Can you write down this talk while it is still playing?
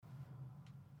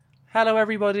Hello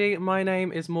everybody, my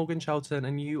name is Morgan Shelton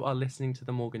and you are listening to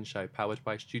The Morgan Show, powered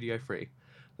by Studio Free,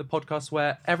 the podcast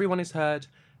where everyone is heard,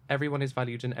 everyone is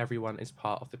valued and everyone is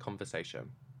part of the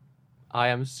conversation. I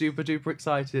am super duper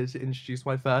excited to introduce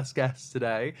my first guests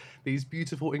today, these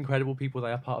beautiful, incredible people.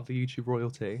 They are part of the YouTube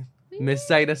royalty. Miss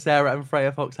Zaina, Sarah and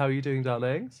Freya Fox, how are you doing,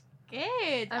 darlings?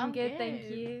 Good. I'm good, thank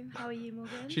you. How are you,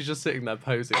 Morgan? She's just sitting there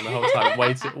posing the whole time,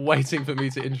 waiting for me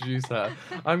to introduce her.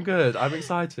 I'm good. I'm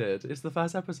excited. It's the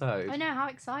first episode. I know, how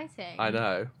exciting. I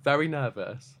know. Very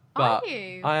nervous. But Are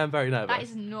you? I am very nervous. That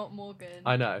is not Morgan.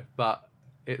 I know, but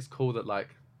it's cool that, like,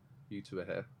 you two are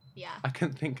here. Yeah. I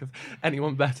couldn't think of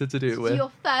anyone better to do it It's with.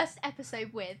 your first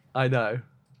episode with. I know.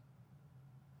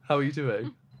 How are you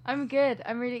doing? I'm good.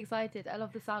 I'm really excited. I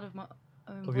love the sound of my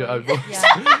own Of your own voice. voice.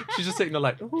 Yeah. She's just sitting there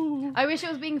like, ooh. I wish it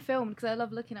was being filmed because I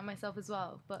love looking at myself as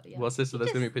well. But yeah. What's this? So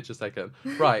there's going to be pictures taken.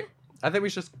 Right. I think we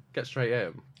should just get straight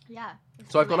in. Yeah.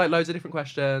 So I've got, like, loads of different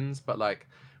questions, but, like,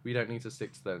 we don't need to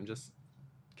stick to them. Just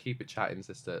keep it chatting,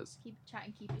 sisters. Keep it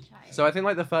chatting, keep it chatting. So I think,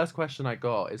 like, the first question I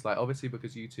got is, like, obviously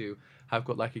because you two have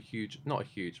got, like, a huge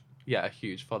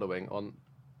following on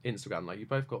Instagram. Like, you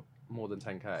both got more than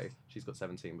 10k. She's got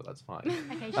 17, but that's fine.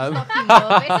 Okay, she's got a few more,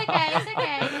 but it's okay, it's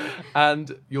okay.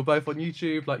 And you're both on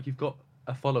YouTube. Like, you've got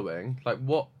a following. Like,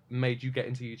 what made you get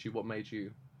into YouTube? What made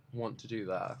you want to do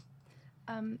that?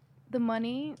 The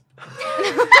money.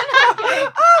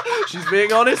 She's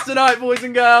being honest tonight, boys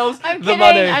and girls. I'm The kidding.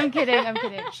 money. I'm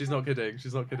kidding. She's not kidding.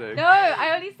 She's not kidding. No,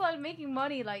 I only started making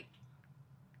money like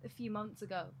a few months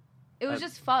ago. It was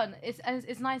just fun.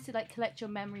 It's nice to, like, collect your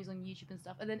memories on YouTube and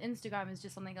stuff. And then Instagram is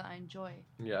just something that I enjoy.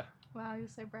 Yeah. Wow, you're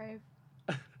so brave.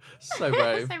 So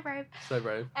brave. So brave. So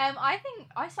brave. I think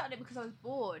I started it because I was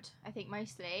bored. I think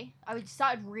mostly. I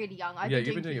started really young. You've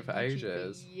been doing it for YouTube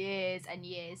ages. For years and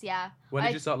years. Yeah. When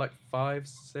did you start? Like 5,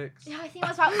 6? Yeah, I think I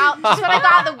was about out just when I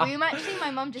got out of the womb. Actually, my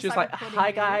mum just She was started like, recording "Hi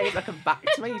me." guys, welcome back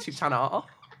to my YouTube channel."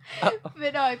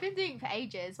 But no, I've been doing it for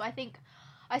ages. But I think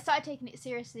I started taking it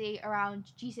seriously around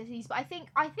GCSEs. But I think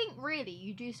really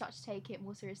you do start to take it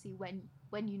more seriously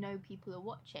when you know people are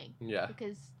watching. Yeah.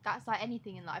 Because that's like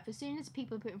anything in life. As soon as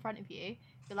people are put in front of you,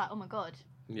 you're like, oh my god.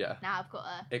 Yeah. Now I've got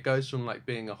a. It goes from, like,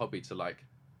 being a hobby to, like,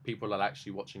 people are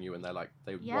actually watching you and they're like,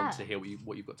 they Yeah. want to hear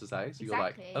what you've got to say. So you're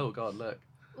like, Exactly. oh god, look.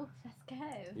 Oh, let's go.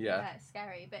 Yeah. It's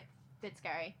scary, but bit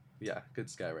scary. Yeah, good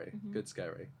scary. Mhm. Good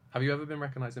scary. Have you ever been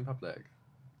recognised in public?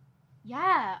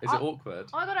 Yeah. Is it awkward?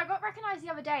 Oh my god, I got recognised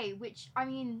the other day, which, I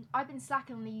mean, I've been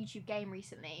slacking on the YouTube game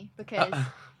recently because,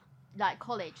 like,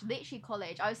 literally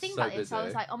college. I was thinking So about this, so I busy.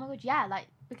 was like, oh my god, yeah, like,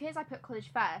 because I put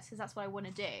college first, because that's what I want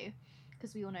to do,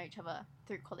 because we all know each other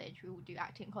through college, we all do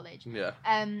acting in college. Yeah.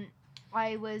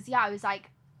 I was like,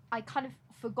 I kind of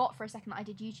forgot for a second that I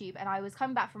did YouTube, and I was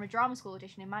coming back from a drama school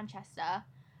audition in Manchester,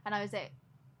 and I was at,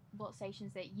 what station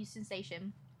is it? Euston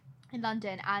Station in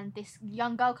London, and this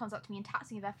young girl comes up to me and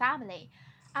taps me with her family,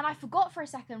 and I forgot for a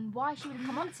second why she would have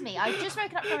come on to me. I was just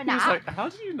woken up from a He was nap. like, how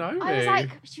do you know me? I was like,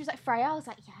 she was like, Freya. I was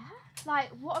like, yeah. Like,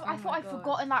 what? I Oh thought my I'd God.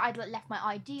 forgotten, like, I'd, like, left my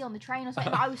ID on the train or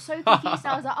something. But I was so confused,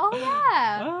 and I was like, oh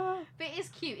yeah. Ah. But it's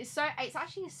cute. It's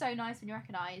actually so nice when you're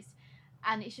recognised,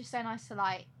 and it's just so nice to,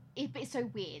 like. But it's so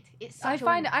weird. It's such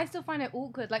I still find it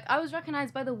awkward. Like, I was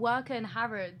recognised by the worker in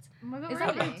Harrods. Oh my god, Is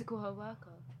that really? rude to call her worker?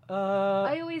 I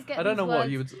I always get. don't these know words. what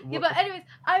you would. Yeah, but anyways,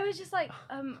 I was just like,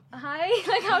 hi.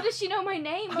 Like, how does she know my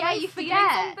name? Am Yeah, I you feeling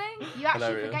forget. something? You actually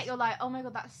Hilarious. forget. You're like, oh my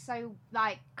god, that's so,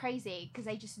 like, crazy, because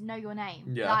they just know your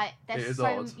name. Yeah, Like, they're it is so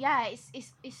odd. yeah,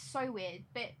 it's so weird,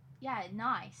 but yeah,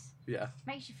 nice. Yeah.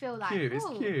 Makes you feel like Cute, it's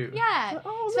ooh. cute. Yeah.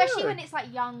 Oh, Especially look. when it's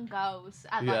like young girls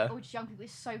and Yeah. like or just young people.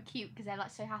 It's so cute because they're like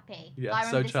so happy. Yeah, Like, I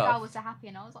remember so this girl chuffed. was so happy,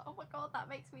 and I was like, oh my god, that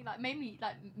makes me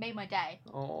made my day.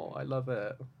 Oh, I love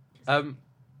it.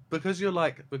 Because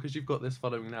you've got this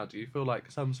following now, do you feel like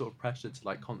some sort of pressure to,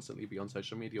 like, constantly be on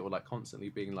social media, or, like, constantly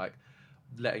being, like,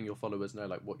 letting your followers know,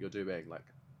 like, what you're doing, like,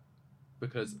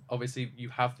 because obviously you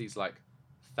have these, like,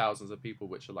 thousands of people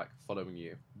which are, like, following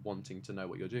you, wanting to know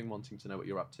what you're doing, wanting to know what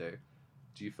you're up to.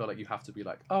 Do you feel like you have to be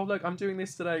like, oh look, I'm doing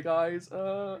this today, guys?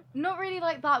 Not really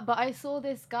like that, but I saw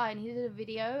this guy and he did a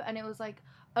video and it was like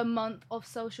a month of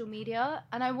social media,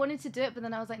 and I wanted to do it, but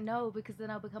then I was like, no, because then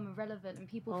I'll become irrelevant and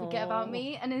people forget about Oh.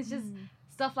 me, and it's just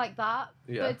stuff like that.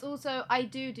 Yeah. But it's also, I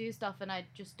do stuff and I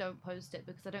just don't post it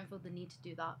because I don't feel the need to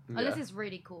do that. Unless Yeah. it's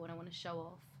really cool and I want to show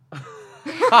off.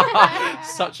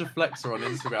 Such a flexer on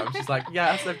Instagram. She's like,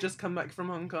 yes, I've just come back from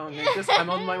Hong Kong. I'm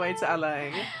on my way to LA.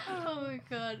 Oh my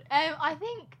god. I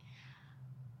think.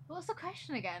 What's the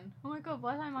question again? Oh my god,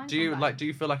 why did I mind? Do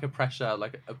you feel like a pressure,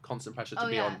 like a constant pressure to Oh,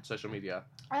 be yeah. on social media?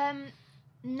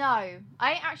 No,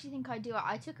 I actually think I do.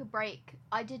 I took a break.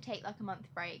 I did take like a month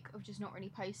break of just not really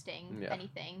posting Yeah.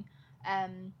 anything.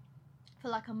 for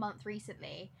like a month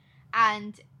recently,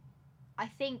 and I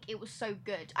think it was so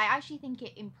good. I actually think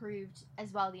it improved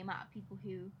as well the amount of people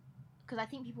who, because I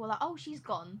think people were like, oh, she's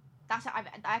gone. That's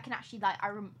I can actually like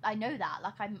I know that,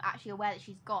 like I'm actually aware that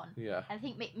she's gone. Yeah. And I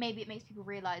think maybe it makes people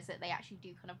realize that they actually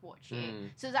do kind of watch you.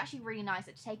 So it's actually really nice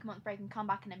to take a month break and come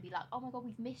back and then be like, oh my god,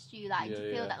 we've missed you. Like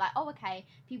to feel that like, oh okay,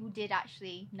 people did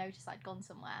actually notice I'd gone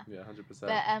somewhere. Yeah, 100%.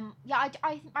 But yeah,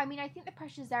 I mean I think the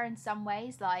pressure's there in some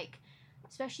ways, like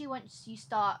especially once you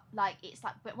start like it's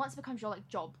like, but once it becomes your like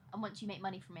job and once you make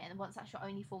money from it and once that's your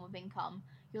only form of income,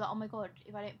 you're like, oh my god,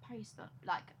 if I don't post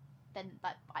like then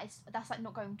like that's like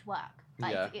not going to work.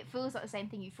 Like it feels like the same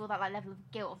thing. You feel that like level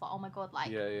of guilt of like, oh my god,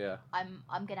 like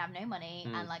I'm gonna have no money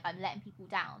and like I'm letting people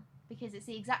down, because it's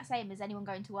the exact same as anyone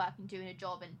going to work and doing a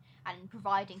job and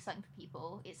providing something for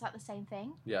people. It's like the same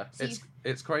thing. Yeah, so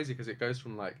it's crazy because it goes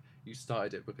from like you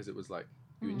started it because it was like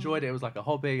you enjoyed it, it was like a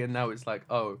hobby, and now it's like,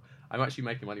 oh, I'm actually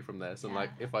making money from this, and like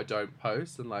if I don't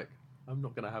post, and like I'm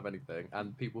not gonna have anything,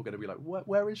 and people are gonna be like,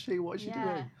 where is she? What is she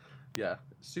doing? Yeah,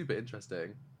 super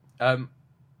interesting. And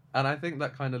I think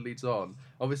that kind of leads on.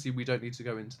 Obviously, we don't need to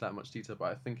go into that much detail, but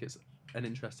I think it's an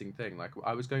interesting thing. Like,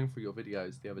 I was going through your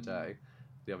videos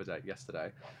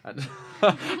yesterday, and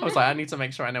I was like, I need to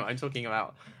make sure I know what I'm talking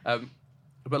about.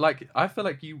 But like, I feel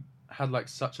like you had like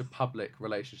such a public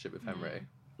relationship with Henry.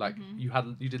 Like,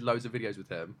 you did loads of videos with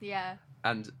him. Yeah.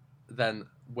 And then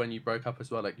when you broke up as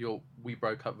well, like your We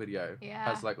Broke Up video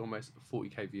has like almost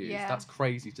 40k views. Yeah. That's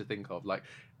crazy to think of. Like,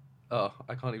 oh,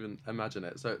 I can't even imagine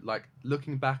it. So, like,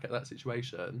 looking back at that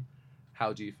situation,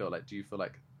 how do you feel? Like, do you feel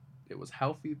like it was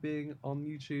healthy being on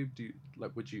YouTube?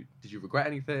 Did you regret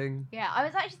anything? Yeah, I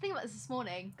was actually thinking about this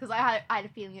morning because I had a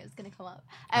feeling it was going to come up.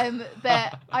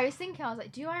 But I was thinking, I was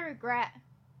like, do I regret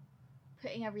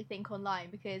putting everything online?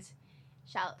 Because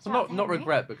not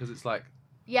regret, because it's like,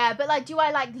 yeah, but like, do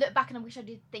I like look back and I wish I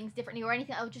did things differently or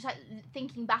anything? I was just like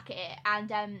thinking back at it,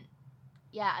 and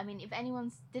yeah, I mean, if anyone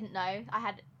didn't know, I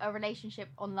had a relationship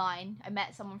online. I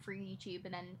met someone through YouTube,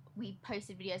 and then we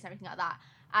posted videos and everything like that.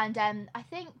 And I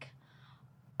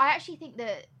actually think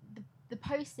that the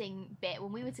posting bit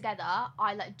when we were together,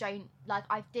 I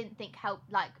didn't think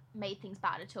made things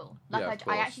bad at all. Like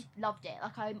I actually loved it.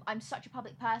 Like I'm such a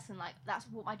public person. Like that's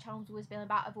what my channel's always been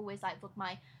about. I've always like vlogged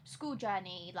my school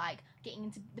journey, like getting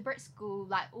into the Brit school,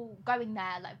 like all going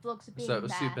there, like vlogs of being there. So it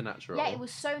was super natural. Yeah, it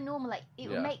was so normal. Like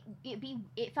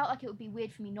it felt like it would be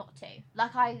weird for me not to.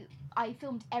 Like I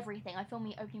filmed everything. I filmed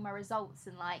me opening my results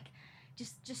and like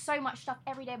just so much stuff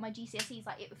every day of my GCSEs.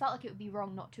 Like it felt like it would be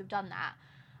wrong not to have done that.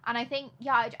 And I think,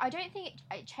 yeah, I don't think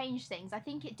it changed things. I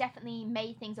think it definitely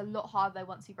made things a lot harder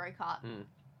once we broke up.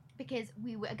 Because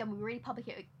we were really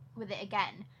public with it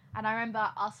again. And I remember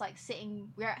us like we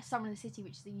were at Summer in the City,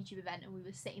 which is a YouTube event, and we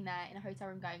were sitting there in a hotel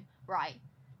room going, right,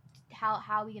 how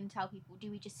are we going to tell people?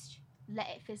 Do we just let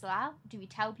it fizzle out? Do we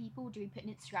tell people? Do we put an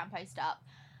Instagram post up?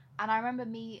 And I remember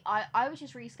I was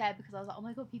just really scared because I was like, oh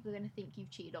my god, people are going to think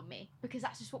you've cheated on me. Because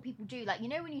that's just what people do. Like, you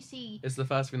know when you see... It's the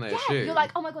first thing they assume. You're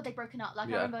like, oh my god, they've broken up. Like,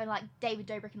 I remember when like David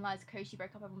Dobrik and Liza Koshy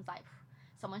broke up, everyone was like,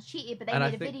 someone's cheated, but they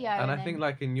made a video. And I think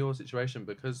like in your situation,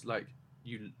 because like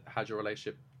you had your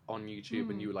relationship on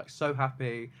YouTube and you were like so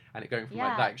happy and it going from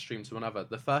like that extreme to another,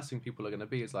 the first thing people are going to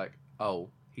be is like, oh,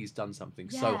 he's done something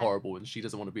so horrible and she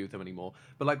doesn't want to be with him anymore.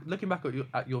 But like looking back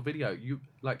at your video, you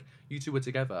two were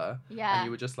together and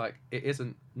you were just like,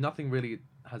 nothing really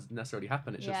has necessarily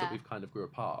happened. It's just that we've kind of grew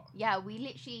apart. Yeah, we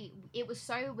literally, it was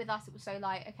so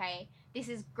like, okay, this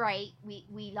is great.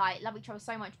 We like love each other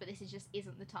so much, but this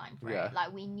isn't the time for it.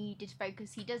 Like we needed to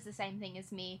focus. He does the same thing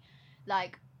as me,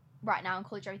 like right now in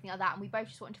college or anything like that. And we both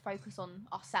just wanted to focus on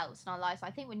ourselves and our lives.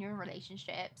 I think when you're in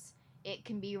relationships, it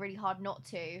can be really hard not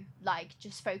to like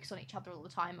just focus on each other all the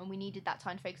time, and we needed that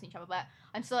time to focus on each other. But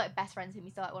I'm still like best friends with him.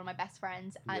 He's still like one of my best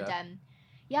friends, and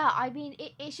I mean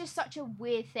it's just such a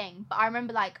weird thing. But I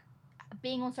remember like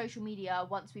being on social media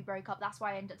once we broke up. That's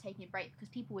why I ended up taking a break, because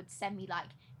people would send me like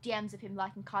DMs of him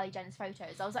liking Kylie Jenner's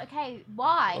photos. I was like, okay,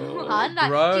 why? Hun?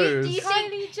 Like, do you think?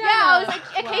 Kylie Jenner. Yeah, I was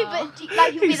like, okay, wow. But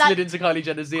like you'll be like, slid into Kylie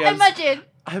Jenner's DMs. Imagine.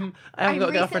 I haven't got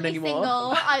a girlfriend anymore.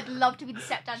 Single. I'd love to be the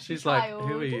stepdad. She's to like, child.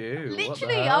 who are you?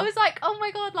 Literally, I was like, oh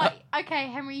my god, like, okay,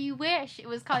 Henry, you wish it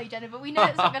was Kylie Jenner, but we know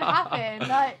it's not gonna happen.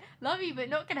 Like, love you, but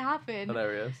not gonna happen.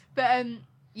 Hilarious. But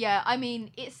yeah, I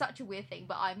mean, it's such a weird thing,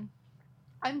 but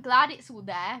I'm glad it's all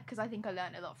there, because I think I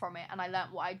learned a lot from it, and I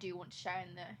learned what I do want to share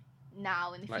in the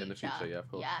future. In the future, yeah,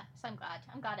 of course. Yeah, so I'm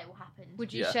glad it all happened.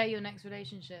 Would you share your next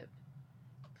relationship?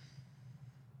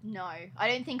 No, I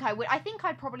don't think I would. I think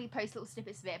I'd probably post little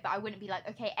snippets of it, but I wouldn't be like,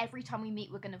 okay, every time we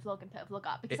meet, we're gonna vlog and put a vlog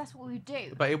up, because that's what we would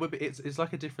do. But it would be. It's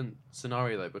like a different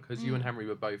scenario though, because you and Henry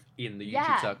were both in the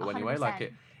YouTube circle 100%. anyway.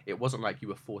 Like it wasn't like you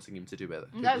were forcing him to do it.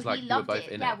 No, It was like we you were loved both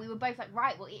it. in Yeah, it. we were both like,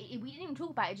 right, well, we didn't even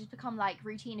talk about it. It just become like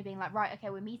routine of being like, right,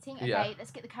 okay, we're meeting. Okay, Yeah. let's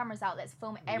get the cameras out. Let's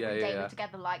film every Yeah, day. yeah. We're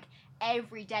together, like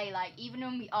every day. Like even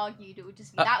when we argued, it would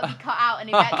just be that would be cut out, and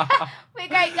it'd be like, we're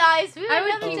great guys. Woo, I would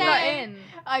another keep day. that in.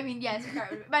 I mean, yes.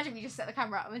 Imagine we just set the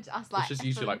camera up and us like It's just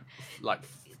you two like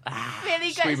really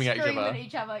good screaming at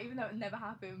each other, even though it would never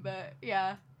happen. But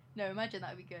yeah, no, imagine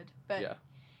that would be good. But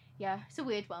yeah, it's a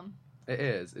weird one. It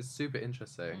is. It's super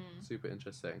interesting. Super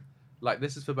interesting. Like,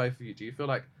 this is for both of you. Do you feel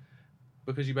like,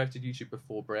 because you both did YouTube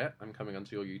before Brit, I'm coming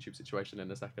onto your YouTube situation in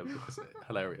a second because it's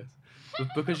hilarious. But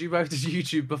because you both did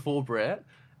YouTube before Brit,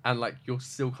 and like you're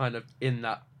still kind of in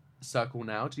that circle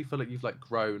now, do you feel like you've like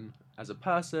grown as a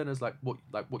person, as like what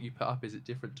you put up, is it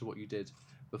different to what you did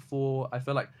before? I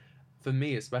feel like, for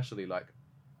me especially, like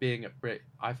being at Brit,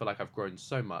 I feel like I've grown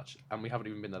so much, and we haven't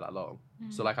even been there that long.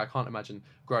 So like I can't imagine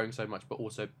growing so much, but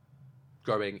also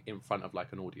growing in front of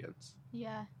like an audience.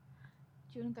 Yeah.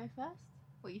 Do you want to go first?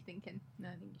 What are you thinking? No,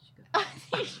 I think you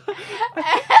should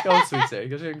go. Go on, sweetie,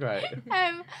 you're doing great.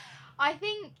 I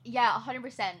think,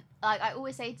 100%. Like, I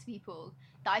always say to people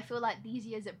that I feel like these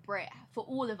years at Brit, for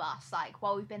all of us, like,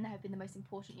 while we've been there, have been the most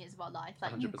important years of our life.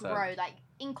 Like, 100%. you grow, like,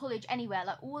 in college, anywhere.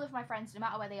 Like, all of my friends, no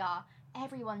matter where they are,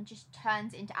 everyone just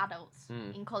turns into adults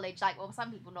in college. Like, well,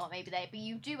 some people not, maybe but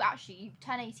you do actually, you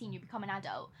turn 18, you become an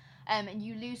adult. And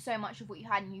you lose so much of what you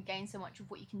had, and you gain so much of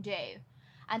what you can do.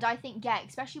 And I think,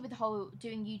 especially with the whole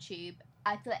doing YouTube,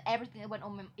 I feel like everything that went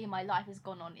on in my life has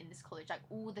gone on in this college. Like,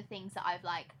 all the things that I've,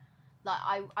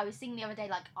 I was thinking the other day,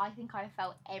 like, I think I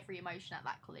felt every emotion at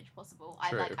that college possible.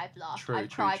 I've laughed, I've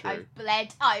cried, I've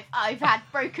bled, I've had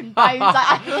broken bones,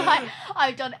 like, I feel like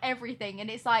I've done everything. And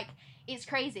it's, like, it's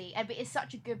crazy. But it's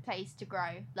such a good place to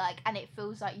grow. Like, and it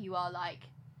feels like you are, like,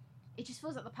 it just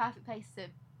feels like the perfect place to,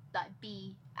 like,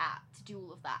 be at, to do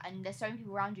all of that. And there's so many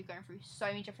people around you going through so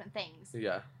many different things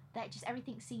that just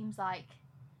everything seems like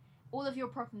all of your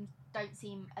problems don't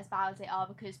seem as bad as they are,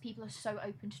 because people are so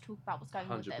open to talk about what's going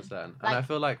on with them. 100%. And I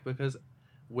feel like because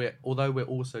although we're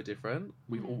all so different,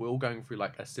 we're all going through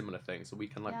like a similar thing, so we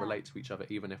can like relate to each other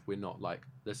even if we're not like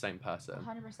the same person.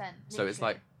 100%. So it's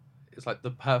like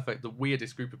the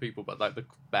weirdest group of people, but like the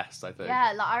best, I think.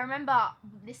 Yeah, like I remember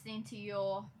listening to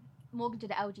your Morgan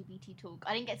did an LGBT talk.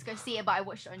 I didn't get to go see it, but I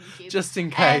watched it on YouTube. Just in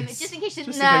case. Just in case you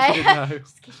didn't Just know. in case you didn't know.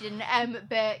 Just in case you didn't.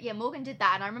 But yeah, Morgan did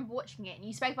that, and I remember watching it. And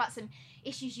you spoke about some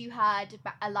issues you had,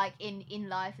 like in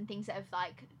life, and things that have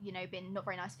like been not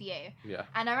very nice for you. Yeah.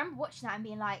 And I remember watching that and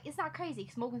being like, "Isn't that crazy?"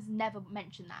 Because Morgan's never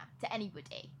mentioned that to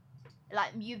anybody.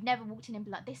 Like, you've never walked in and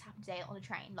been like, this happened today on the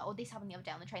train, like, or this happened the other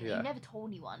day on the train. Like, you never told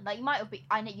anyone. Like, you might have been,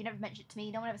 I know you never mentioned it to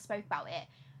me. No one ever spoke about it.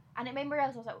 And it made me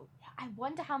realize, I was like, I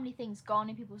wonder how many things go on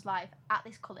in people's life at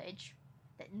this college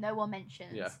that no one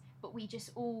mentions. Yeah. But we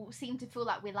just all seem to feel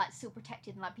like we're like still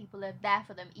protected and like people are there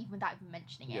for them even without even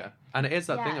mentioning it. Yeah, and it is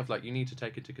that thing of like you need to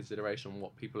take into consideration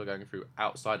what people are going through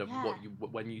outside of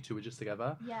when you two were just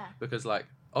together. Yeah. Because like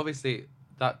obviously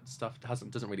that stuff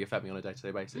doesn't really affect me on a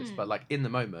day-to-day basis. But like in the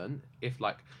moment, if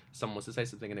like someone was to say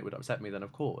something and it would upset me, then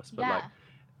of course. But like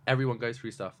everyone goes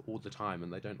through stuff all the time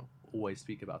and they don't always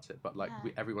speak about it. But like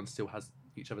everyone still has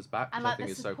each other's back, and which like I think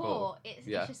the is support, so cool.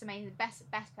 It's just amazing. Best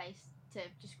place to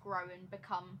just grow and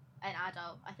become an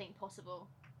adult, I think, possible.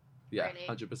 Yeah, really.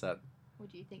 100%. What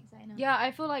do you think, Zaina? Yeah,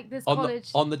 I feel like this On college...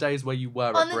 on the days where you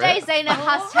were on at the Brit, days Zaina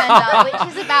has turned up,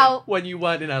 which is about when you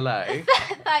weren't in LA.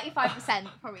 35%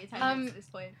 probably attendance at this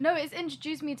point. No, it's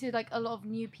introduced me to like a lot of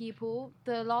new people.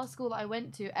 The last school that I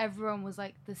went to, everyone was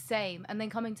like the same, and then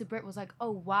coming to Brit was like,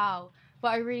 oh wow. But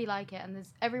I really like it, and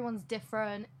everyone's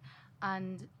different,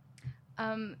 and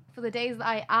for the days that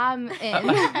I am in,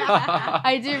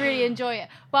 I do really enjoy it.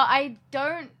 But I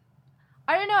don't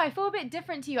know, I feel a bit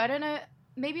different to you. I don't know,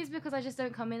 maybe it's because I just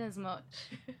don't come in as much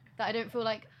that I don't feel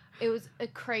like it was a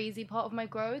crazy part of my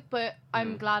growth, but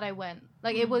I'm glad I went.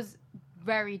 Like, it was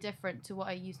very different to what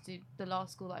I used to, the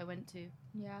last school that I went to.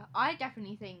 Yeah, I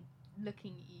definitely think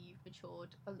looking at you, you've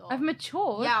matured a lot. I've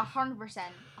matured? Yeah, 100%.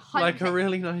 Like a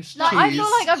really nice cheese. Like, I feel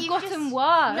like I've You've gotten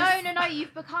worse. No,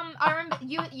 you've become, I remember,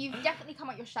 you've definitely come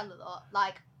out your shell a lot.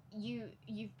 Like,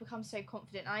 you've become so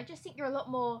confident, and I just think you're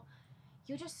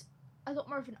just a lot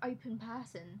more of an open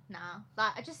person now.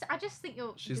 Like, I just think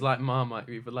you're... She's like Marmite,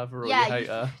 you either love her or you hate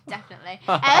her. Definitely.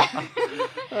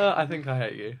 I think I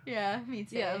hate you. Yeah, me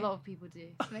too. Yeah, a lot of people do.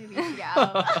 Maybe you should get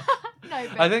out. No,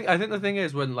 but... I think the thing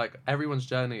is when like everyone's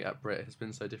journey at Brit has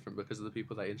been so different because of the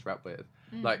people they interact with.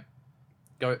 Like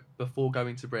before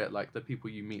going to Brit, like the people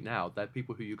you meet now, they're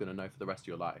people who you're gonna know for the rest of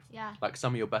your life. Yeah. Like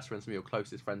some of your best friends, some of your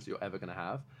closest friends that you're ever gonna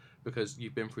have, because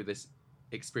you've been through this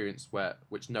experience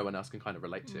which no one else can kind of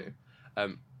relate to,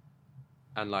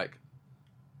 and like,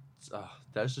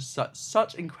 there's just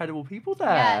such incredible people there.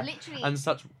 Yeah, literally. And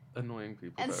such annoying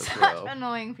people And there such as well.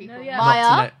 annoying people. No, yeah.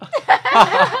 Maya. Not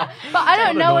But I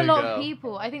don't know a annoying lot girl. of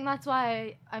people. I think that's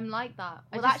why I'm like that.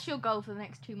 Well, that's your goal for the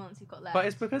next 2 months you've got left. But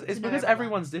it's because know everyone.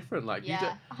 everyone's different. Like you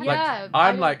Yeah. do, Yeah,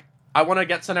 I'm like, I want to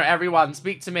get to know everyone.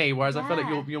 Speak to me. Whereas I feel like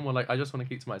Yeah. you're more like, I just want to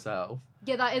keep to myself.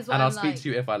 yeah, that is what And I'm I'll speak like. to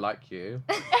you if I like you.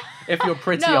 If you're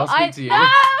pretty, No, I'll speak to you.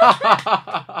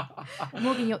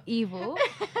 Morgan, you're evil.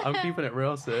 I'm keeping it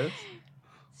real, sis.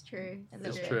 It's true.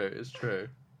 It's true. It's true.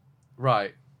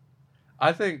 Right.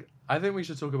 I think we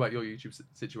should talk about your YouTube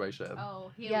situation.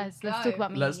 Oh, here Yes, we go. let's talk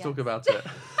about me. Let's yes. talk about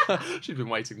it. She's been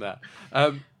waiting there.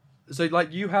 So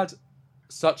like you had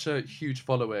such a huge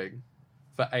following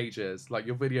for ages. Like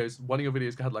your videos, one of your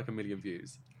videos had like 1 million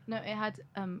views. No, it had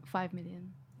 5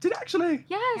 million. Did it actually?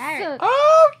 Yes. Yeah.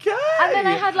 Okay. And then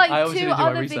I had like obviously 2 didn't do my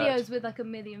other research. videos with like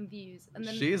 1 million views. And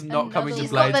then She is not coming to another She's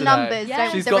play got the today. numbers. Yeah.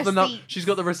 Don't She's the got the receipts. she's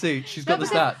got the receipt. She's No, got the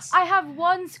because stats. I have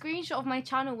one screenshot of my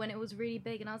channel when it was really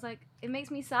big, and I was like, it makes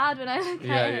me sad when I look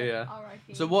Yeah, at yeah, it. yeah.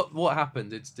 R.I.P. So what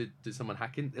happened? Did someone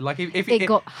hack in? Like if It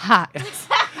got hacked.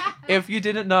 if you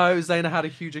didn't know, Zaina had a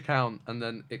huge account and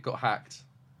then it got hacked.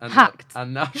 And Hacked.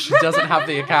 And now she doesn't have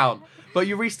the account. But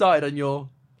you restarted and you're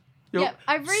Yeah,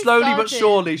 I've slowly but restarted.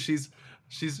 surely she's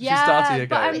starting again.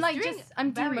 but I'm It's like doing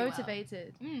I'm very well.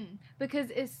 demotivated Mm.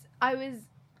 because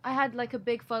I had like a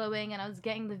big following and I was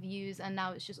getting the views, and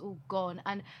now it's just all gone.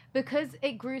 And because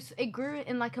it grew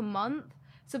in like a month,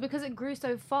 so because it grew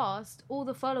so fast, all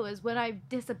the followers, when I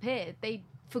disappeared, they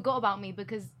forgot about me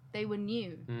because they were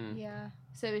new. Mm. Yeah.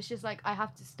 So it's just like I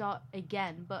have to start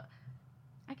again, but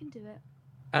I can do it.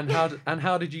 And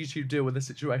how did YouTube deal with the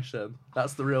situation?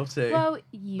 That's the real tea. Well,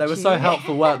 YouTube, They were so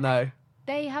helpful, weren't they?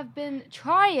 They have been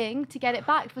trying to get it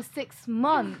back for 6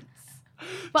 months.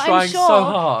 But Trying I'm sure so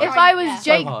hard. if I was Yeah. So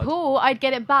Jake hard. Paul, I'd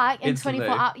get it back in Instantly.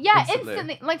 24 hours. Yeah, Instantly.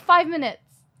 instantly. Like 5 minutes,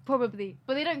 probably.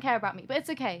 But they don't care about me. But it's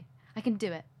okay. I can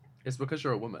do it. It's because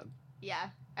you're a woman. Yeah.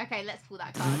 Okay, let's pull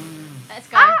that card. Let's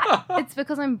go. It's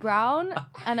because I'm brown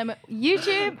and I'm at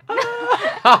YouTube.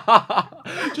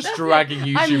 Just dragging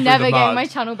YouTube I'm through never the getting mud. my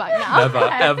channel back now. Never,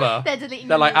 ever. They're deleting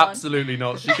They're like, everyone. absolutely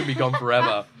not. She can be gone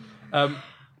forever.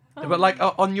 But like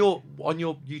on your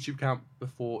YouTube account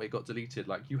before it got deleted,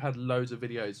 like you had loads of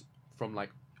videos from like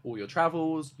all your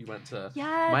travels. You went to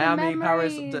Yeah, the Miami,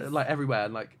 Paris, memories. like everywhere.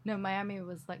 And like, No, Miami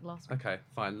was like last week. okay,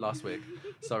 fine, last week.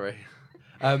 Sorry.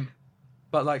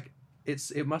 But like,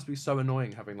 it must be so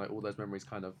annoying having like all those memories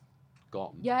kind of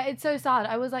gone. Yeah, it's so sad.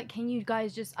 I was like, can you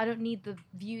guys just, I don't need the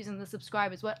views and the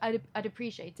subscribers. What I'd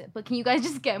appreciate it. But can you guys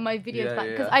just get my videos Yeah, back?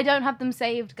 yeah, Because yeah. I don't have them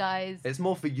saved, guys. It's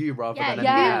more for you rather Yeah, than you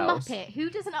anything Yeah. else. Muppet. Who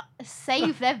doesn't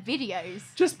save their videos?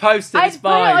 Just post it. It's I'd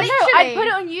put it on, fine. no, I'd Literally. put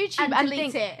it on YouTube And and,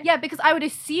 delete think, it. yeah, because I would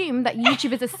assume that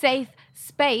YouTube is a safe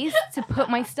space to put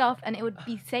my stuff and it would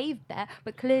be saved there,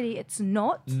 but clearly it's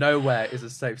not. Nowhere is a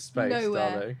safe space,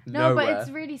 Nowhere. darling. No, Nowhere. but it's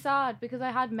really sad because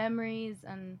I had memories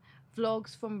and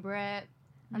vlogs from Brit,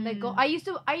 and they got. I used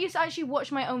to actually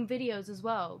watch my own videos as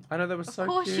well. I know they were so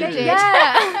course you cute. did.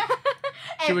 Yeah.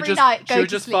 She would Every just night, she go would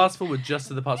to just sleep. fast forward just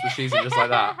to the parts where she's in, just like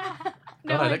that.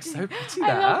 No, God, I I look just- so pretty I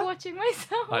there. love watching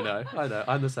myself. I know.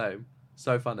 I'm the same.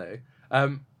 So funny.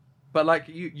 But like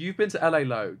you've been to LA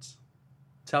loads.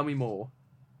 Tell me more.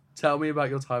 Tell me about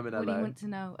your time in What do you LA. want to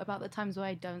know about the times where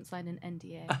I don't sign an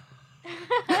NDA?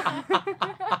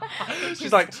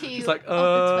 she's like, two she's like,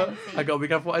 of the 20. I gotta be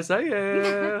careful what I say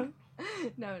here.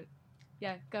 No,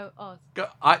 yeah, go ask.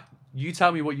 You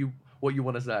tell me what you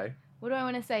want to say. What do I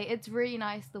want to say? It's really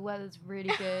nice. The weather's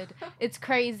really good. It's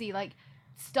crazy. Like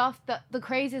the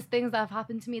craziest things that have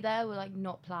happened to me there were like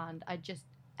not planned. I just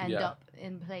end Yeah. up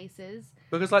in places.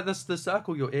 Because like the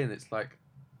circle you're in, it's like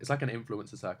an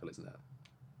influencer circle, isn't it?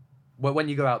 When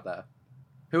you go out there,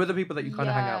 who are the people that you kind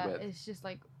of hang out with? It's just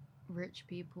like rich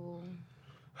people.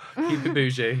 Keep it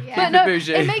bougie. Yeah. But Keep no, it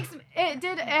bougie.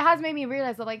 it has made me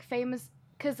realize that like famous,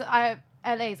 because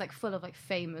LA is like full of like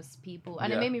famous people,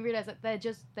 and Yeah. it made me realize that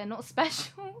they're not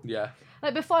special. Yeah.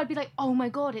 Like before I'd be like, oh my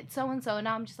god, it's so and so, and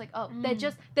now I'm just like, oh,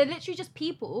 they're literally just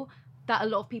people that a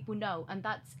lot of people know, and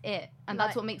that's it, and that's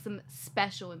Like- what makes them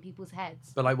special in people's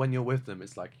heads. But like when you're with them,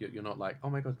 it's like you're not like, oh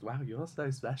my god, wow, you're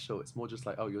so special. It's more just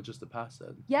like, oh, you're just a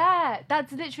person. Yeah,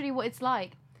 that's literally what it's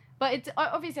like. But it's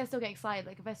obviously I still get excited.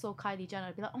 Like if I saw Kylie Jenner,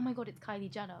 I'd be like, oh my god, it's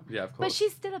Kylie Jenner. Yeah, of course. But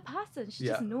she's still a person. She's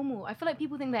just Yeah. normal. I feel like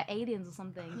people think they're aliens or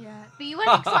something. Yeah. But you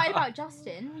weren't excited about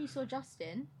Justin when you saw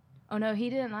Justin. Oh no,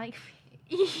 he didn't like me.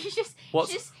 You just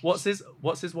What's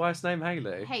his wife's name?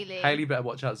 Haley. Haley better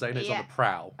watch out. Zaina's on the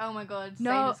prowl. Oh my god,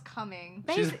 No. Zaina's coming.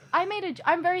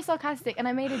 I'm very sarcastic, and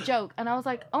I made a joke, and I was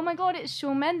like, "Oh my god, it's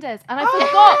Shawn Mendes," and I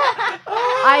forgot.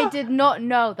 I did not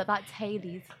know that that's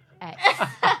Haley's ex.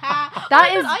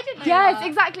 I didn't know that.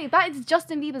 Exactly. That is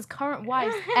Justin Bieber's current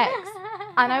wife's ex,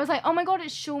 and I was like, "Oh my god,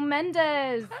 it's Shawn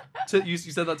Mendes." So you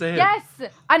said that to him? Yes,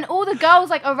 and all the girls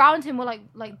like around him were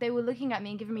like they were looking at me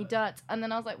and giving me dirt, and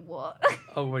then I was like, "What?"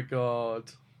 Oh my god.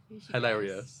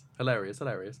 Hilarious.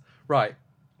 Right.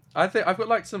 I think I've got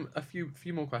like a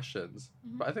few more questions,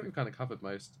 but I think we've kind of covered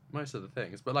most of the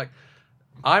things. But like,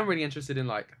 I'm really interested in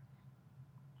like,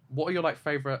 what are your like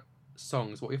favorite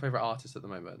songs? What are your favorite artists at the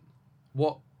moment?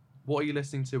 What are you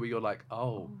listening to where you're like,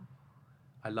 oh,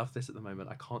 I love this at the moment.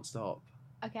 I can't stop.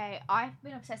 Okay, I've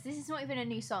been obsessed. This is not even a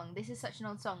new song. This is such an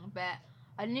old song, but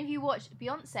I don't know if you watched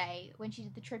Beyonce when she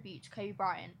did the tribute to Kobe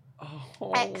Bryant.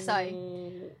 Oh.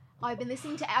 EXO. I've been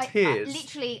listening to Tears.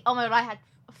 literally. Oh my god, I had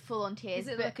full on tears. Is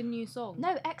it but like a new song?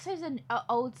 no, EXO's an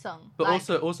old song. But like,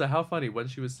 also, how funny when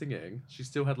she was singing, she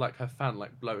still had like her fan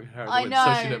like blowing her in the I wind,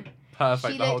 so she know. looked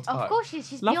perfect she the whole looked, time. of course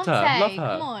she's Loved her, Beyonce. love her.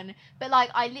 Come on. But like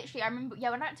I remember when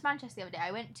I went to Manchester the other day, I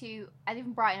live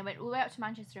in Brighton, I went all the way up to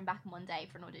Manchester and back in one day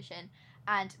for an audition,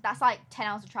 and that's like 10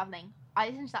 hours of travelling. I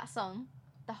listened to that song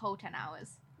the whole 10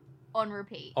 hours. On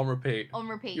repeat.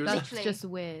 That's Literally. just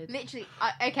weird. Literally.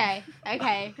 Okay.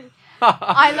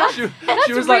 I love-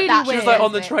 she was really like, weird,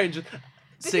 on the isn't it? train just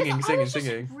singing.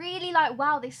 Just really like,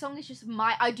 wow, this song is just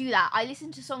I do that. I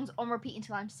listen to songs on repeat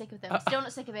until I'm sick of them. Still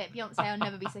not sick of it. Beyonce, I'll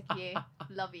never be sick of you.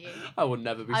 Love you. I will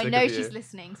never be sick I of know you. she's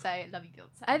listening, so love you,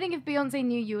 Beyonce. I think if Beyonce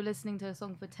knew you were listening to a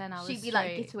song for 10 hours She'd be straight,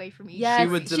 like, get away from me. yes, She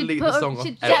would delete the song off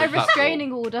She'd every get a platform.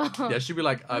 restraining order. Yeah, she'd be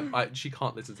like, she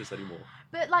can't listen to this anymore.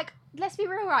 But like, let's be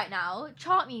real right now.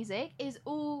 Chart music is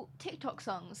all TikTok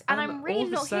songs, and I'm really all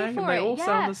the not same, here for they it. all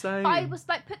sound the same. But I was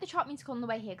like, put the chart music on the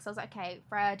way here because I was like, okay,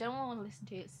 Freya, I don't want to listen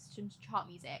to it. It's just chart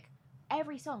music.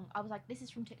 Every song, I was like, this is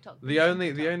from TikTok. The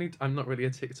only, I'm not really a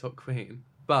TikTok queen,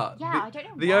 but I don't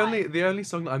know the why. the only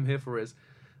song that I'm here for is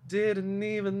didn't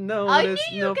even know I it's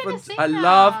knew you were no gonna fun- sing I that.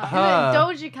 love Is it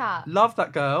her. Doja Cat. Love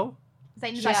that girl.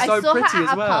 Zaina's She's like, so I saw pretty her as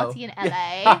at a well. party in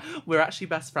LA. We're actually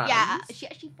best friends. Yeah, she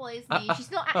actually follows me.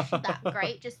 She's not actually that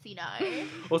great, just so you know.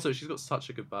 Also, she's got such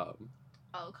a good bum.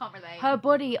 Oh, can't relate. Her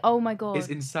body, oh my god. It's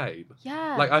insane.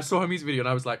 Yeah. Like, I saw her music video and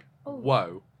I was like, Oh.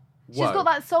 whoa. She's got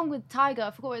that song with Tiger.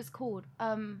 I forgot what it's called.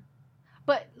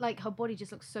 But like her body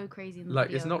just looks so crazy in the Like,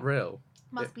 video. it's not real.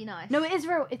 Must be nice. No, it is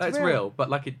real. It's real, but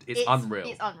like, it's unreal.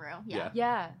 It's unreal. Yeah.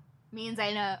 Yeah. Me and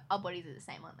Zaina, our bodies are the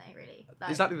same, aren't they? Really. Like,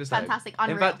 Exactly the same. Fantastic.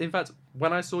 Unreal. In fact,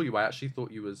 when I saw you, I actually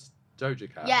thought you was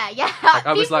Doja Cat. Yeah. Like,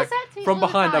 I was People like, said to me from all the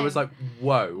behind, I time. was like,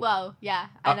 whoa. Whoa, yeah,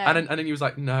 I know. And then you was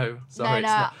like, no, sorry, no, it's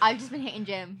not. I've just been hitting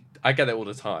gym. I get it all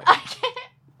the time.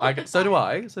 I get it. So do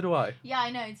I. Yeah, I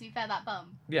know. To be fair, that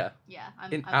bum. Yeah. Yeah,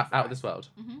 Out of this world.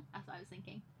 That's what I was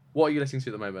thinking. What are you listening to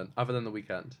at the moment, other than The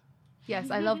Weeknd?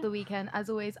 Yes, I love The Weeknd, as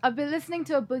always. I've been listening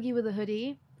to a Boogie with a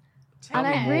Hoodie. Tell And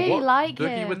me I more. really What? like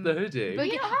Boogie him. with the Hoodie.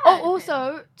 Boogie- You not heard Oh, of him?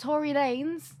 also, Tory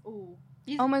Lanez. Ooh.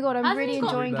 Oh my god, I'm Hasn't really he got-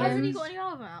 enjoying Tory Hasn't him. he got a new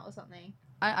album out or something?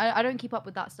 I don't keep up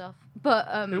with that stuff. But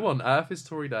Who on earth is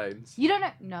Tory Lanez? you don't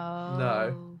know? No.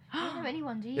 No. I don't know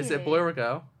anyone, do you? Is it a boy or a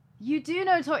girl? You do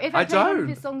know Tory. If I I play one don't. of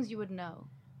his songs, you would know.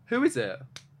 Who is it?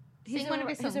 Sing one of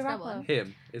his he's songs, a go rapper. on.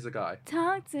 Him is a guy.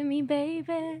 Talk to me,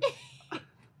 baby.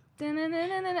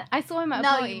 Dun-dun-dun-dun-dun. I saw him at a No,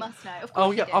 party. you must know. Of course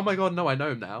Oh you yeah. did. Oh my god. No, I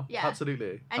know him now. Yeah.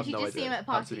 Absolutely. And Have you no just see idea. him at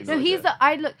parties. Absolutely So no he's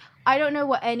idea. I don't know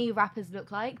what any rappers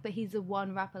look like, but he's the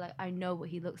one rapper like I know what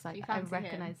he looks like. You I fancy him?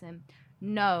 recognize him.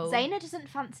 No. Zaina doesn't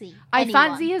fancy. I anyone.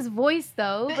 fancy his voice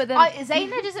though, but then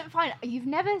Zaina doesn't find. You've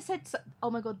never said, oh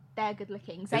my god, they're good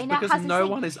looking. It's Zaina because has no this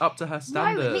one is up to her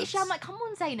standards. No, literally, I'm like, come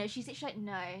on, Zaina. She's literally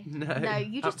like, No, no,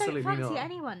 you just don't absolutely fancy not.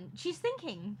 anyone. She's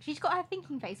thinking. She's got her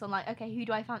thinking face on, like, okay, who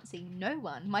do I fancy? No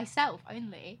one. Myself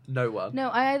only. No one. no,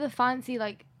 I either fancy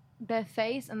like their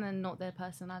face and then not their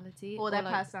personality, Or their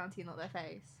like, personality, not their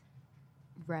face.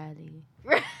 Rarely.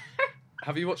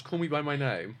 Have you watched Call Me by My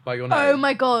Name? By Your Name? Oh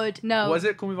my god. No. What is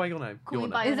it? Call Me by Your Name. Call Your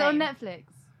Me Name. by Is it Your on Name. Netflix?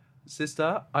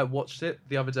 Sister, I watched it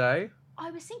the other day. I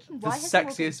was thinking, The why has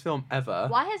sexiest film ever.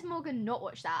 Morgan, why has Morgan not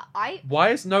watched that? Why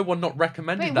is no one not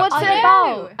recommending Wait, that what's to it me? I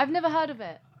about? know. I've never heard of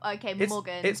it. Okay, It's,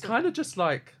 Morgan. it's kind of just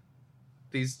like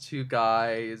these two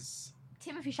guys.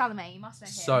 Timothy Chalamet. You must know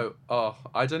him. So,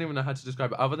 I don't even know how to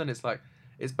describe it. Other than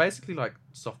it's basically like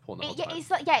soft porn the whole time.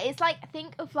 It's like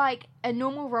think of like a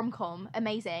normal rom-com,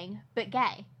 amazing, but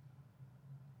gay.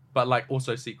 But like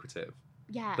also secretive.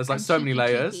 Yeah. There's, like, and so many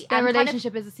layers. cheeky. Their And kind of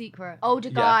relationship is a secret. older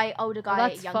guy, younger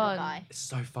that's fun. guy. It's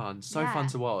so fun. So Yeah. fun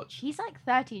to watch. He's like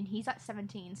 13, he's like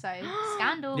 17, so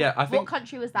scandal. Yeah, I think- What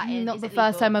country was that in? Not Is the it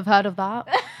first legal? time I've heard of that.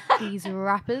 These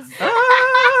rappers.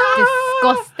 Ah!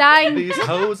 Disgusting. These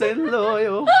hoes ain't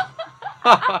loyal.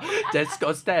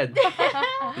 Disgusting.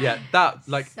 Yeah, that,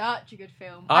 like, such a good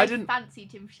film. I I didn't- fancy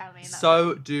Tim Chalamet in that.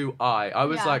 so do I. I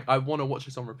was Yeah. like, I want to watch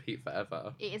this on repeat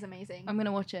forever. It is amazing. I'm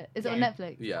gonna watch it. Is it on Yeah.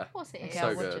 Netflix? Yeah, Of course it is. Okay, so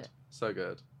I'll watch good. it. So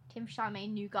good. Tim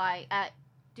Chalamet, new guy,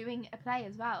 doing a play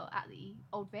as well at the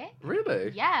Old Vic.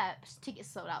 Really? Yeah, tickets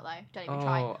sold out though. Don't even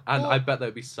try. Oh, and Or- I bet that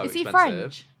would be so Is he expensive.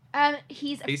 French?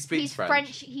 He speaks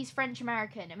French. He's French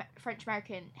American. French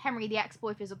American. Henry, the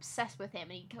ex-boyfriend, is obsessed with him,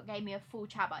 and he gave me a full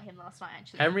chat about him last night.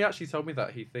 Actually, Henry actually told me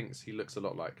that he thinks he looks a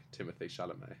lot like Timothy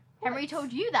Chalamet. Henry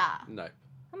told you that. No.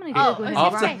 I'm gonna Oh, Google him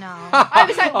after- right now. I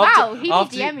was like, wow, he be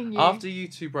after, DMing you. After you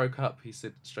two broke up, he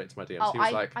said straight to my DMs. Oh, he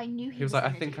was like, I knew he he was like, I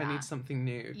gonna think do I that. need something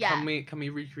new. Yeah. Can we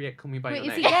recreate Call Me by Wait,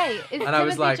 Your is he Name? gay? Is And I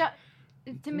was like,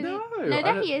 is Timothy... No, No, I there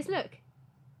don't- he is. Look,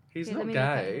 he's Okay, not let me look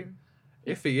at gay. him.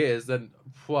 If he is, then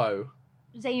whoa.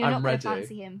 Zayn, you're I'm not ready. gonna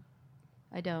fancy him.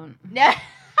 I don't. No.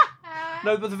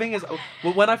 No, but the thing is,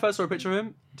 well, when I first saw a picture of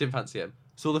him, didn't fancy him.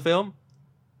 Saw the film,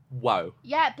 wow.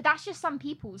 Yeah, but that's just some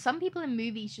people. Some people in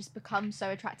movies just become so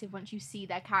attractive once you see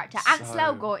their character. So- Ansel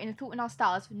Elgort in A Fault in Our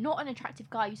Stars, not an attractive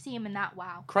guy. You see him in that,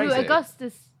 wow. Crazy. Who,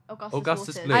 Augustus?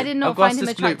 Augustus Gloop. Waters. I did not find him Augustus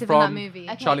Gloop attractive in that from movie.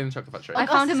 Okay. Charlie and the Chocolate Factory. I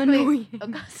found him Augustus Gloop. annoying.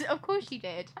 Augustus, of course you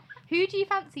did. Who do you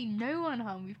fancy? No one,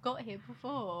 hon. We've got here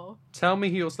before. Tell me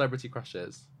who your celebrity crush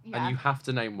is, Yeah. and you have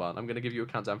to name one. I'm going to give you a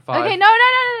countdown. 5. Okay,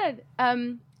 no.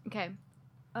 Okay.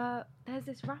 There's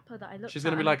this rapper that I looked She's at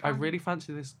going to be and like, I found- really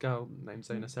fancy this girl named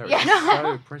Zaina Sarah. Yeah. She's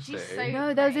so pretty. She's so-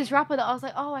 No, there was this rapper that I was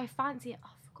like, oh, I fancy it. Oh,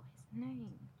 I forgot his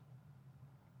name.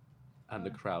 And the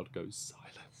crowd goes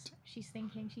silent. She's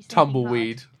thinking.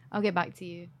 Tumbleweed. I'll get back to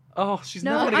you. Oh, she's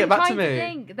No, never going to I'm get back trying to me.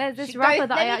 think. There's this She- rapper go-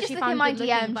 that let I me just actually look in found my good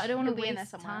looking, DMs. but I don't want He'll to be in there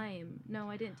waste somewhere. time. No,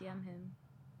 I didn't DM him.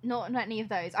 Not any of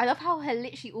those. I love how her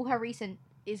literally all her recent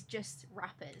is just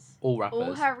rappers. All rappers.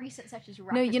 All her recent stuff is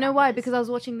rappers. No, you know why? rappers. Because I was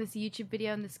watching this YouTube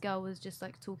video and this girl was just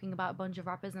like talking about a bunch of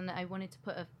rappers and I wanted to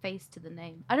put a face to the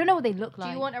name. I don't know what they look Do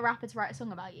like. you want a rapper to write a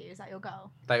song about you? Is that your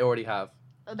goal? They already have.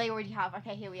 Oh, they already have.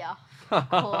 Okay, here we are. Of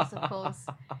course.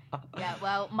 Yeah,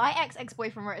 well, my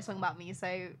ex-boyfriend wrote a song about me,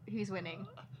 so who's winning?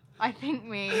 I think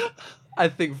me. I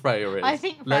think Freya is. I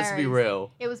think Let's Freya be is.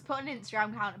 real. It was put on an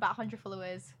Instagram account, about 100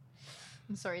 followers.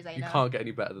 I'm sorry, Zaina. You can't get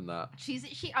any better than that.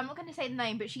 I'm not going to say the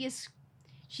name, but she is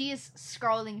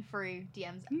scrolling through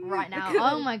DMs right now. Look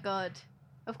at Oh it. my god.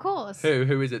 Of course.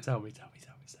 Who is it? Tell me.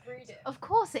 Say it. Of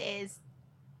course it is.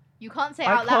 You can't say it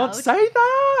I out loud. can't say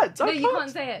that. No, I you can't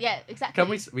say it. Yeah, exactly.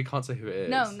 Can we can't say who it is.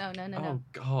 No. Oh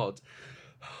God.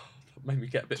 That made me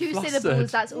get a bit Two flustered.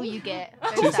 syllables, that's all you get.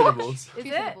 Two Those syllables. Two Is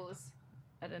it? syllables.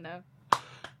 I don't know.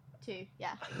 Two,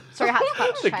 yeah. Sorry, I had to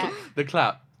clap. the, Chair. the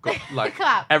clap. Got, like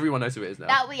clap. everyone knows who it is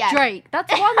now. Yeah. Drake.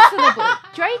 That's one syllable.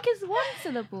 Drake is one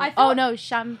syllable. I Oh thought- no,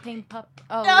 champagne pup.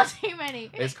 Oh. Oh, too many.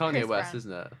 It's Kanye Chris West, Brown.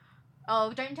 isn't it?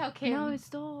 Oh, don't tell Kim. No,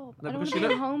 stop. No, I don't because want to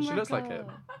be a she looks like homewrecker.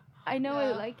 him. I know I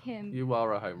Yeah. like him. You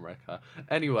are a homewrecker.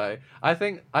 Anyway, I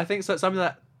think so. Something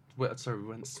that sorry, we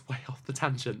went way off the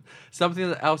tangent.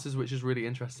 Something else which is really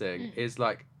interesting is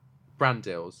like brand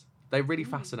deals. They really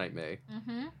fascinate me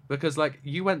Mm-hmm. because like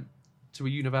you went to a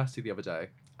university the other day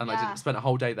and Yeah. like spent a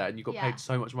whole day there and you got Yeah. paid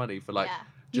so much money for like yeah.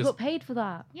 You just got paid for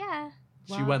that. Yeah.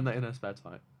 she Wow. went there in her spare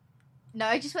time. No,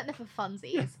 I just went there for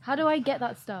funsies. How do I get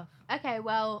that stuff? Okay,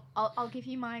 well, I'll give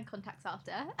you my contacts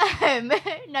after.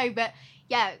 No, but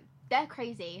yeah, they're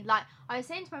crazy. Like, I was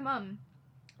saying to my mum,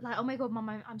 like, oh my god, mum,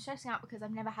 I'm stressing out because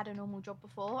I've never had a normal job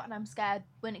before, and I'm scared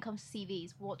when it comes to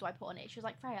CVs, what do I put on it? She was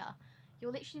like, Freya,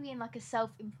 you're literally in like a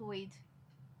self-employed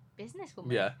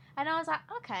businesswoman. Yeah. And I was like,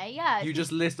 okay, yeah. You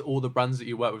just list all the brands that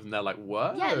you work with and they're like,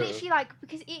 what? Yeah, literally, like,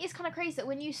 because it is kind of crazy that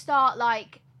when you start,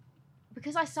 like,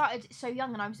 because I started so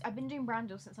young and I've been doing brand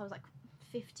deals since I was like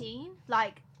 15.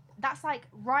 Like, that's like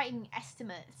writing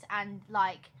estimates and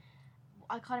like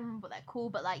I can't remember what they're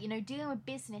called, but like, you know, dealing with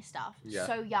business stuff Yeah.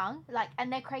 so young, like,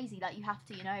 and they're crazy. Like, you have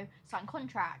to, you know, sign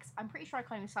contracts. I'm pretty sure I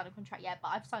can't even sign a contract yet, but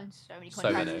I've signed so many So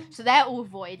contracts. many. So they're all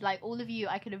void. Like, all of you,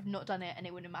 I could have not done it and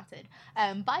it wouldn't have mattered.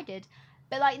 But I did.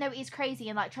 But like, no, it's crazy,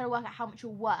 and like trying to work out how much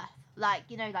you're worth. Like,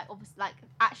 you know, like obviously, like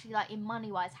actually, like in money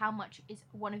wise, how much is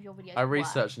one of your videos? I worth?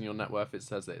 researched in your net worth. It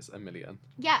says that it's 1 million.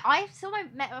 Yeah, I saw my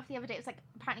net worth the other day. It was like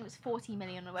apparently it was 40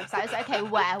 million on the website. I was like, okay,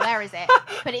 where is it?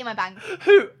 Put it in my bank.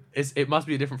 Who? It must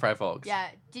be a different Freya Fox. Yeah.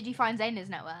 Did you find Zaina's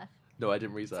net worth? No, I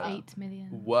didn't research. 8 million.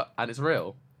 What? And it's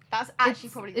real. That's actually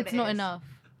probably what It's it not is. enough.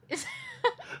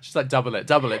 She's like double it.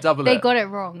 They got it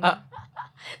wrong.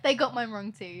 They got mine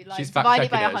wrong too. Like, She's fact divide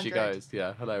it checking by it as she 100. goes.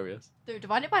 Yeah, hilarious. So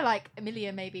divide it by like a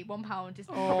million, maybe £1 is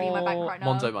probably in my bank right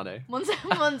now. Monzo money.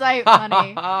 Monzo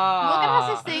money. Morgan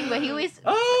has this thing where he always.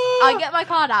 I get my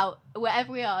card out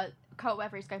wherever we are.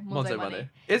 Wherever he's going, Monzo money.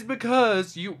 It's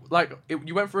because you like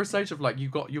you went for a stage of like you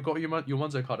got your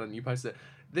Monzo card and you posted it.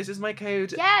 This is my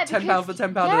code. Yeah, £10 for £10,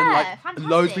 and like fantastic.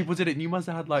 loads of people did it. And you must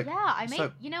have had like Yeah, I mean,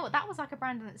 so- you know what? That was like a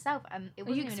brand in itself, and it Are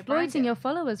wasn't you even a exploiting brand. your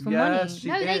followers for Yes, money? she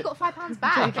No, they is. got £5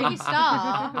 back. Don't you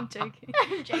start? I'm joking.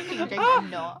 I'm joking. I'm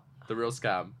not. the real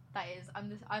scam That is, I'm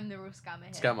the real scammer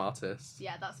here. scam artist.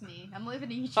 Yeah, that's me. I'm not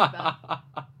even a YouTuber.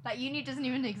 That uni doesn't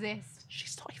even exist.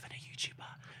 She's not even a YouTuber.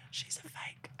 She's a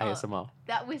fake Oh. ASMR.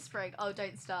 That whispering. Oh,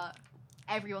 don't start.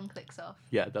 Everyone clicks off.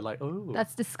 Yeah, they're like, oh.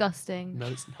 That's disgusting. No,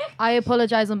 it's not. I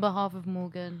apologize on behalf of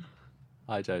Morgan.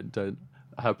 I don't.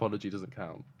 Her apology doesn't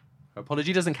count. Her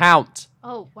apology doesn't count.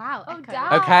 Oh wow. Oh, Echo.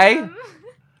 damn. Okay.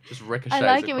 Just ricochets. I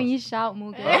like it when you across- shout,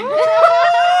 Morgan.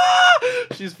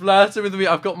 She's flirting with me.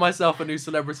 I've got myself a new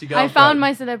celebrity I girlfriend. found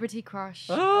my celebrity crush.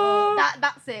 Ah,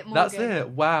 That's it. Morgan. that's it.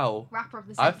 Wow. Rapper of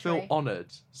the I century. feel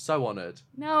honoured. So honoured.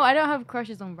 No, I don't have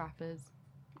crushes on rappers.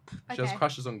 She has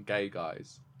crushes on gay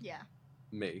guys. Yeah.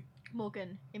 Me.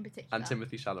 Morgan in particular. And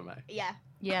Timothy Chalamet. Yeah.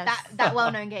 Yes. That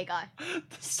well-known gay guy.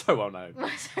 So well known.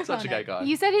 Such a gay guy.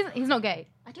 You said he's not gay.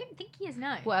 I don't think he is.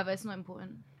 No. Whatever, it's not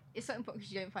important. It's so important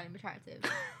because you don't find him attractive.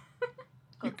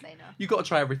 God, Zaina. You got to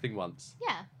try everything once.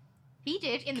 Yeah. He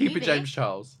did in the Keep movie. it James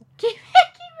Charles. Keep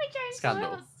it James Scandal.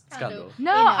 Charles. Scandal.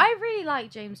 No, You know. I really like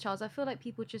James Charles. I feel like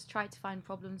people just try to find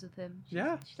problems with him.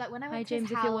 Yeah. She's like, when I Hi went to James,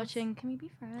 his if you're house- watching, can we be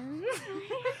friends?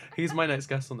 He's my next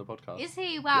guest on the podcast. Is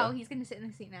he? Wow, Yeah. he's going to sit in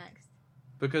the seat next.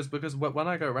 Because when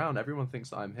I go around, everyone thinks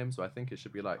that I'm him, so I think it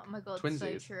should be like Oh my god,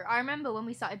 twinsies. so true. I remember when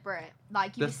we started Brit,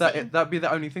 like you were That'd sitting... be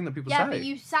the only thing that people Yeah, say. but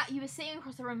you were sitting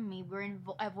across the room with me. We were in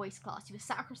a voice class. You were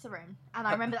sat across the room, and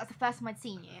I remember that's the first time I'd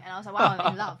seen you, and I was like, wow,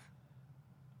 I'm in love.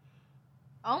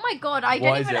 Oh my god, I What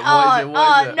don't is even. it? What is it?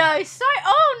 What is it? No, sorry.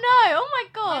 Oh no, oh my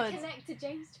god. connect to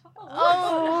James Charles.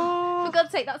 Oh, for God's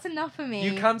sake, that's enough for me.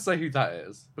 You can say who that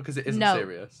is because it isn't No.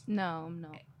 serious. No, I'm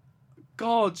not.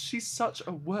 God, she's such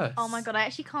a wuss. Oh my god, I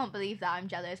actually can't believe that. I'm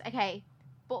jealous. Okay,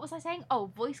 what was I saying? Oh,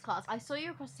 voice class. I saw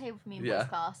you across the table from me in Yeah. voice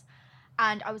class,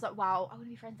 and I was like, wow, I want to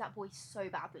be friends with that boy so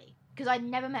badly because I'd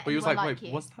never met But he was anyone like, like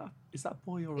you. wait, is that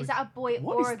boy or Is that a boy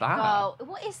What or is a that? girl?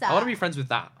 What is that? I want to be friends with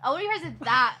that. I want to be friends with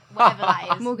that, whatever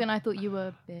that is. Morgan, I thought you were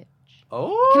a bitch.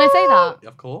 Oh. Can I say that?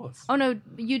 Of course. Oh no,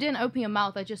 you didn't open your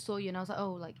mouth. I just saw you and I was like,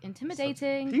 oh, like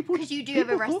intimidating. People, Because you do have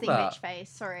a people thought resting that. bitch face.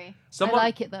 Sorry, Someone, I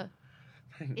like it though.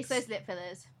 Thanks. it's those lip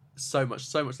fillers. so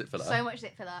much lip filler. So much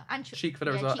lip filler and Cheek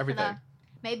filler as well, cheek everything. filler.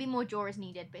 Maybe more jaw is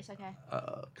needed, but it's okay.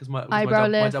 Because my Eyebrow my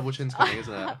lift. double chin's coming,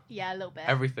 isn't it? Yeah, a little bit.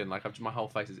 Everything, like my whole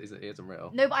face isn't real.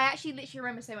 No, but I actually literally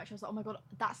remember so much. I was like, oh my god,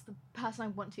 that's the person I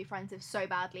want to be friends with so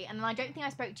badly. And then I don't think I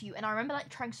spoke to you. And I remember like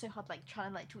trying so hard, like trying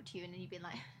to like talk to you, and then you'd been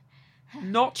like,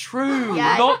 Not true.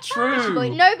 Yeah, Not Going,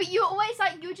 true. no, but you were always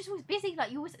like, you were just always busy.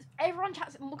 Like you always, everyone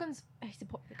chats. Morgan's, he's a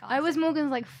popular guy. I was Morgan's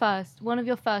like one of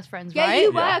your first friends, Yeah, right?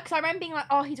 you were. Yeah. Because I remember being like,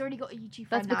 oh, he's already got a YouTube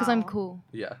friend That's because I'm now. cool.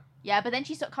 Yeah, Yeah, but then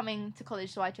she stopped coming to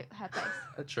college, so I took her place.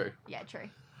 true. Yeah, true.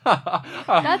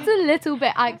 That's a little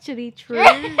bit actually true.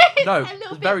 No, a little it's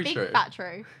bit very big true. fat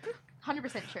true.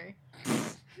 100% true.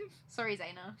 Sorry,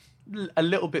 Zaina. A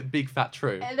little bit big fat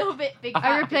true. A little bit big.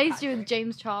 I replaced you with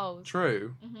James Charles.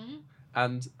 True. Mm-hmm.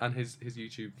 And his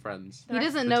YouTube friends. He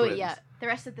doesn't The know twins. it yet. The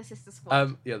rest of the sister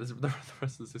squad. Yeah, the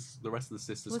rest of the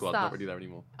sister What's squad that? not really there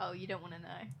anymore. Oh, you don't want to know.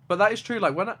 But that is true.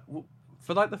 Like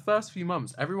for like the first few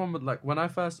months, everyone would like when I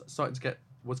first started to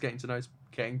getting to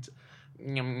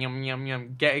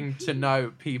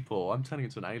know people. I'm turning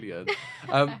into an alien.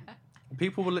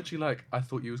 People were literally like, I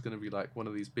thought you was gonna be like one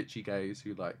of these bitchy gays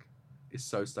who like is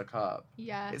so stuck up.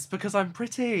 Yeah. It's because I'm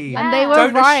pretty. Yeah. And they were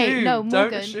Don't right. assume, No, don't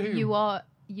Morgan, assume. you are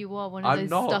one of I'm those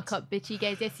not. stuck up bitchy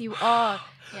gays. Yes, you are.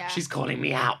 Yeah. She's calling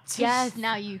me out. Yes.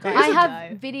 Now you There guys I is a-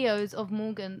 have videos of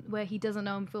Morgan where he doesn't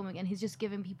know I'm filming and he's just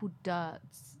giving people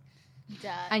dirts.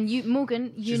 And you,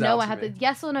 Morgan, you She's know out I to have me. the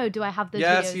yes or no? Do I have those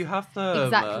Yes, videos? you have them.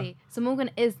 Exactly. So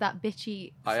Morgan is that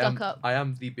bitchy stuck up. I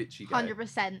am the bitchy guy.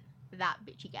 100% that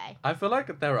bitchy gay. I feel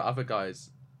like there are other guys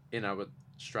in our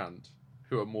strand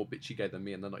who are more bitchy gay than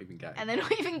me, and they're not even gay. And they're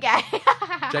not even gay.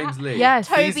 James Lee. Yes.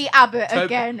 Toby Abbott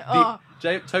again. The,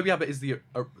 Toby Abbott is the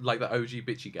like the OG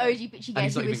bitchy gay. OG bitchy And gay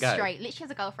he's not who even is gay. straight. Literally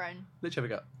has a girlfriend. Literally,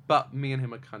 have a go. But me and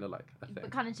him are kind of like a thing. But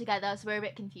kind of together, so we're a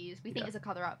bit confused. We think Yeah. it's a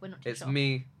colour up. We're not too It's sure.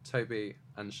 me, Toby,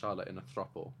 and Charlotte in a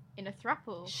throuple. In a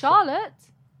throuple. Charlotte?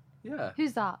 Yeah.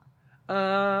 Who's that?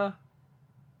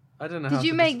 I don't know. how Did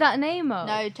you to make that name up?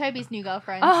 No, Toby's new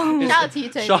girlfriend. Oh. Shout out to you,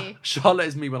 Toby. Charlotte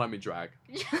is me when I'm in drag.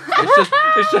 It's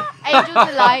just Angel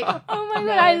Delight. Oh my No.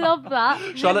 god, I love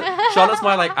that. Charlotte's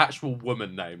my like actual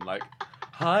woman name. Like,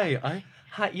 hi,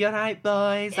 you're right,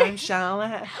 boys. I'm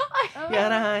Charlotte. You're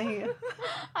right.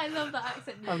 I love that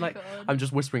accent. I'm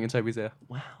just whispering in Toby's ear.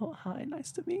 Wow, hi,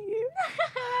 nice to meet you.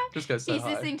 Just go say He's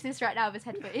hi. listening to this right now with his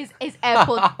headphones. His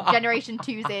AirPod Generation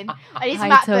 2's in. And his Hi,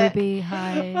 MacBook. Toby.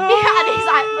 Hi. Yeah, and he's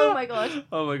like, oh my god.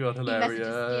 Oh my god, messages hilarious.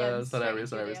 DMs straight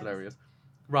Hilarious, into hilarious, DMs. hilarious.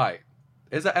 Right.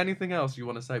 Is there anything else you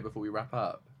want to say before we wrap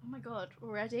up? Oh my god,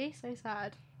 already? So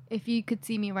sad. If you could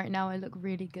see me right now, I look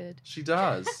really good. She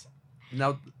does.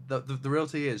 Now, the real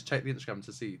tea is check the Instagram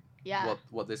to see Yeah.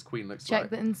 what this queen looks Check like.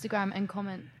 the Instagram and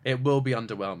comment. It will be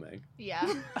underwhelming.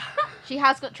 Yeah. She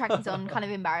has got trackies on, kind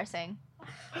of embarrassing.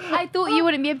 I thought you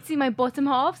wouldn't be able to see my bottom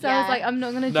half, so I was Yeah. like, I'm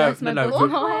not gonna No, dress my no,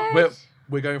 bottom we're- half.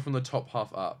 We're going from the top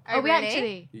half up. Oh, Are we really?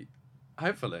 actually?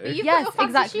 Hopefully. But you've Yes, got your fancy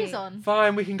exactly. shoes on.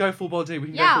 Fine, we can go full body. We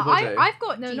can Yeah, go full body. I've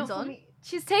got No, jeans not for on. me.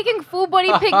 She's taking full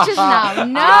body pictures now.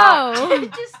 No.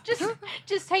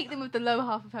 just take them with the lower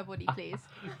half of her body, please.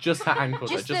 Just her ankles.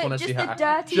 Just I just want to see her the ankles.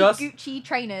 dirty Just... Gucci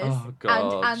trainers Oh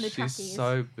god, and the she's trackies.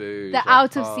 so booed. The I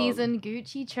out of can't. season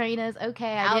Gucci trainers.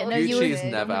 Okay, I Out didn't know of you Gucci were. is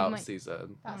season. never out my- of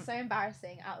season. That's so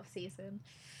embarrassing. Out of season.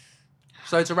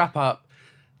 So to wrap up,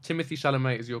 Timothy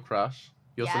Chalamet is your crush.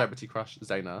 Your Yeah. celebrity crush,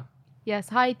 Zaina. Yes.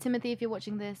 Hi, Timothy. If you're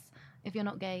watching this, if you're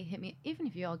not gay, hit me. Even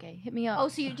if you are gay, hit me up. Oh,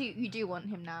 so you do want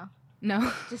him now?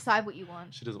 No. Decide what you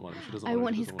want. She doesn't want him. She doesn't I want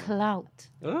want him. his clout.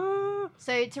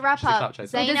 So to wrap She's a up, clout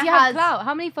chaser. Oh, Zaina does he has have clout?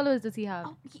 How many followers does he have?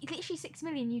 Oh, literally 6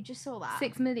 million. You just saw that.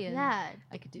 6 million. Yeah.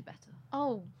 I could do better.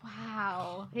 Oh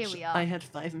wow. Here we are. I had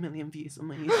 5 million views on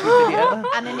my YouTube video.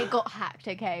 And then it got hacked.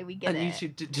 Okay, we get And it.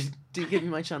 YouTube did give me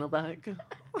my channel back.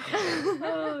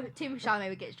 Tim Chalamet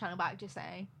would get his channel back. Just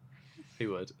saying. He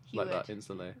would. He like would. that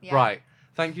instantly. Yeah. Right.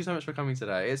 Thank you so much for coming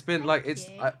today. It's been like Thank it's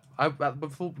you. I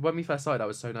before when we first started I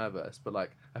was so nervous, but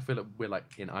like I feel like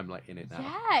I'm like in it now.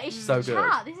 Yeah, it's So just good.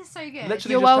 chat. This is so good.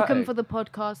 Literally You're just welcome chatting. for the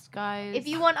podcast, guys. If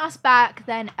you want us back,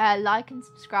 then like and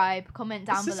subscribe, comment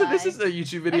down below. This is a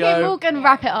YouTube video. Okay, Morgan, Yeah.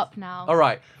 wrap it up now. All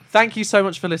right. Thank you so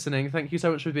much for listening. Thank you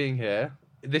so much for being here.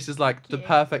 This is like the you.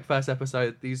 perfect first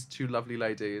episode. These two lovely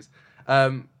ladies.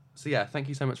 So yeah, thank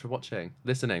you so much for watching,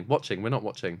 listening, watching. We're not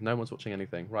watching. No one's watching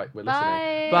anything. Right, we're listening.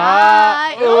 Bye.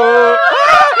 Bye. Bye.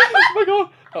 Oh my god,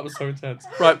 that was so intense.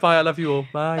 Right, bye. I love you all.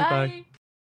 Bye. Bye. Bye.